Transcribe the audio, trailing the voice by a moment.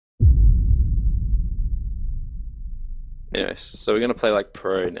Anyways, so we're gonna play like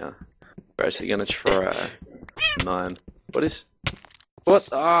pro now. We're actually gonna try 9. What?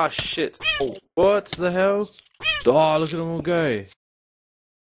 Ah, shit. What the hell? Oh, look at them all go.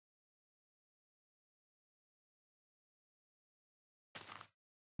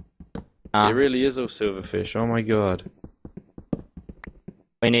 It really is all silverfish. Oh my god.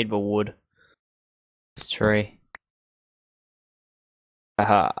 We need more wood. It's a tree.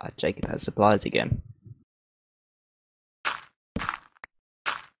 Aha, Jacob has supplies again.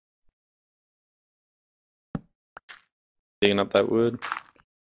 Digging up that wood.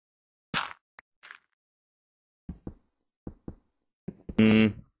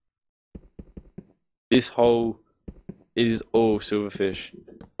 This hole, it is all silverfish.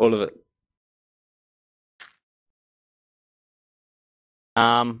 All of it.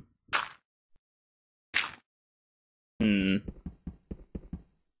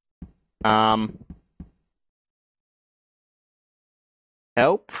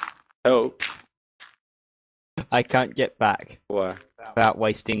 Help? Help. I can't get back Why? without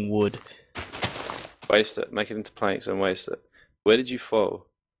wasting wood. Waste it. Make it into planks and waste it. Where did you fall?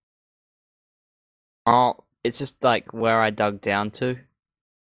 Oh, it's just like where I dug down to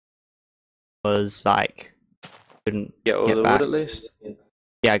was like couldn't Get all the back. wood at least?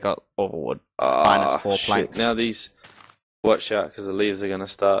 Yeah, I got all the wood. Oh, Minus 4 shit. planks. Now these, watch out because the leaves are gonna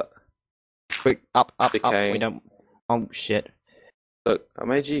start Quick, up. decaying. We don't. Oh shit. Look, I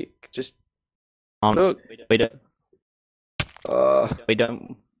made you just look. We don't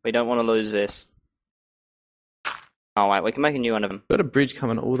want to lose this. Oh wait, we can make a new one of them. Got a bridge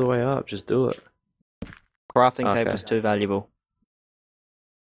coming all the way up. Just do it. Crafting table's too valuable.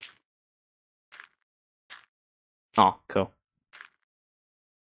 Oh, cool.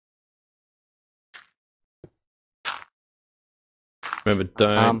 Remember,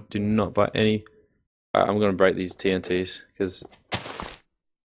 do not buy any. I'm gonna break these TNTs because.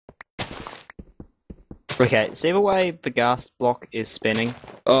 Okay, see the way the gas block is spinning?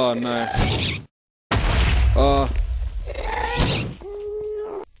 Oh no. Oh.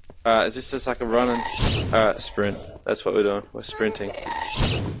 Alright, is this just like a running? Alright, sprint. That's what we're doing. We're sprinting.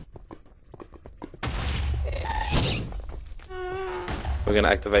 We're gonna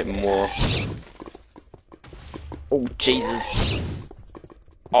activate more. Oh, Jesus.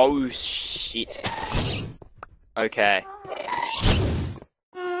 Oh, shit. Okay.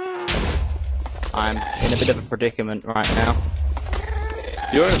 I'm in a bit of a predicament right now.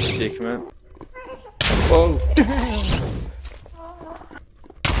 You're in a predicament. Whoa!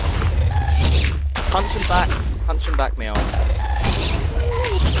 Punch him back, Meow.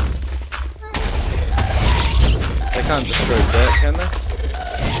 They can't destroy dirt, can they?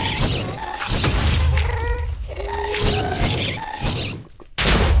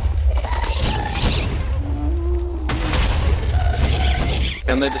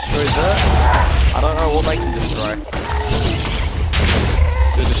 Can they destroy dirt? I don't know what they can destroy.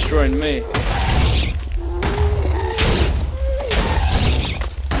 They're destroying me.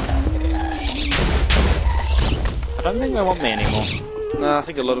 I don't think they want me anymore. Nah, I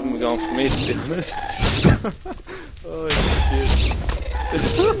think a lot of them are going for me, to be honest. Oh, shit.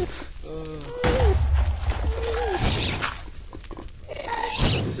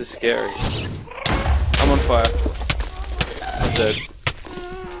 This is scary. I'm on fire. I'm dead.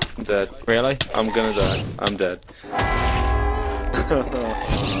 I'm dead. Really? I'm gonna die. I'm dead.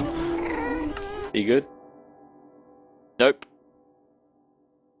 You good? Nope.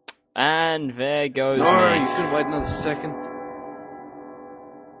 And there goes No, me. you could wait another second.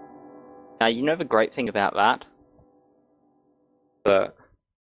 Now, you know the great thing about that? That.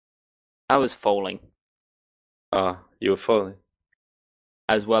 I was falling, Ah, you were falling.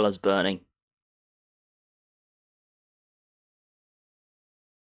 as well as burning.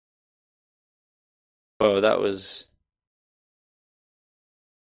 Well, that was,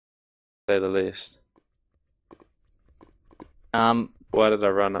 to say the least. Why did I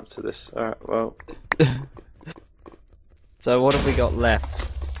run up to this? Alright, well. So what have we got left?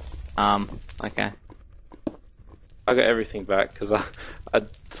 Okay. I got everything back because I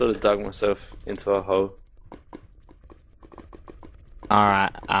sort of dug myself into a hole.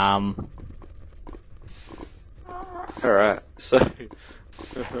 Alright, Alright, so.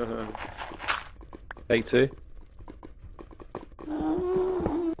 Take 2.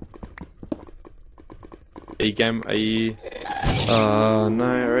 Are you. Oh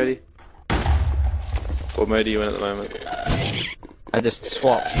no, already? What mode are you in at the moment? I just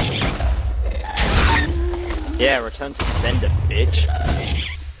swapped. Yeah, return to sender, bitch.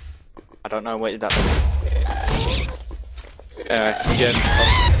 I don't know, wait, that... Anyway, I'm getting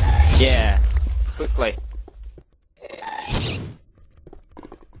off. Yeah, quickly.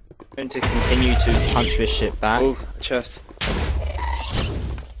 I'm going to continue to punch this shit back. Oh, chest.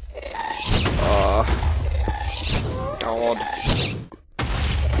 Oh. God.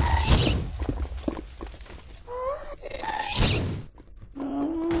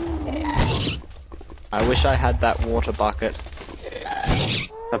 I wish I had that water bucket.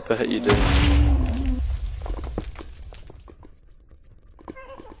 I bet you do.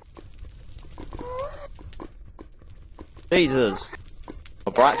 Jesus. On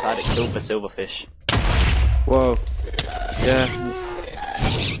the bright side, it killed the silverfish. Whoa. Yeah.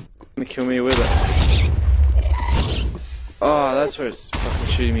 Gonna kill me with it. Oh, that's where it's fucking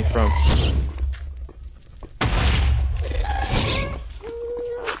shooting me from.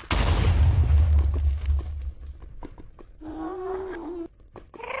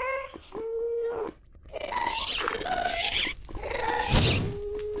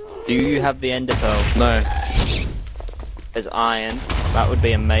 Do you have the enderpearl? No. There's iron. That would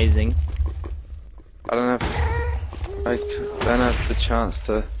be amazing. I don't have the chance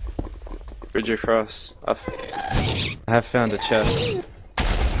to bridge across. I have found a chest.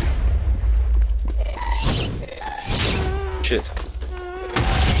 Shit.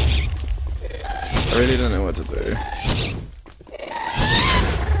 I really don't know what to do.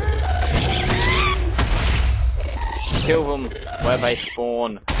 Kill them where they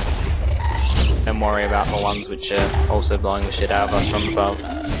spawn. Don't worry about the ones which are also blowing the shit out of us from above.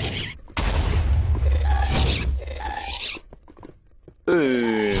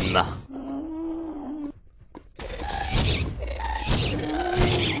 Boom.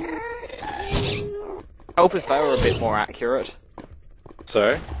 Help if they were a bit more accurate.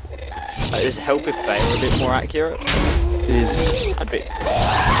 Sorry? I'd just help if they were a bit more accurate. Jesus. I'd be...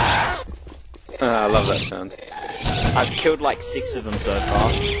 I love that sound. I've killed like 6 of them so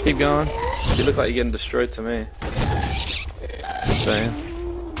far. Keep going. You look like you're getting destroyed to me. Just saying.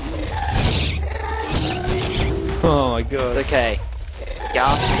 Oh my god. Okay.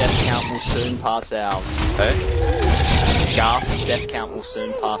 Gas death count will soon pass ours. Hey? Gas death count will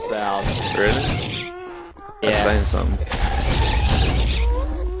soon pass ours. Really? That's Yeah. saying something.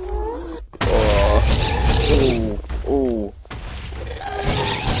 Oh. Ooh. Ooh.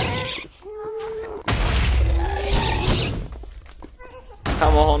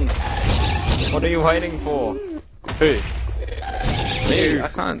 Come on. What are you waiting for? Who? Me? I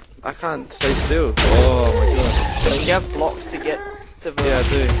can't stay still. Oh my god. Don't you have blocks to get to the... Yeah, I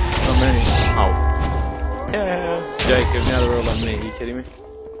do. Not many. Oh. Yeah. Jacob, now they're all on me. Are you kidding me?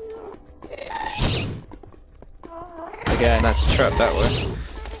 Okay. That's a trap that way.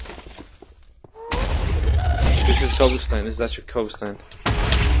 This is cobblestone. This is actual cobblestone.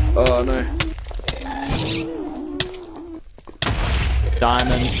 Oh no.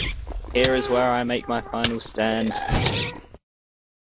 Diamond. Here is where I make my final stand.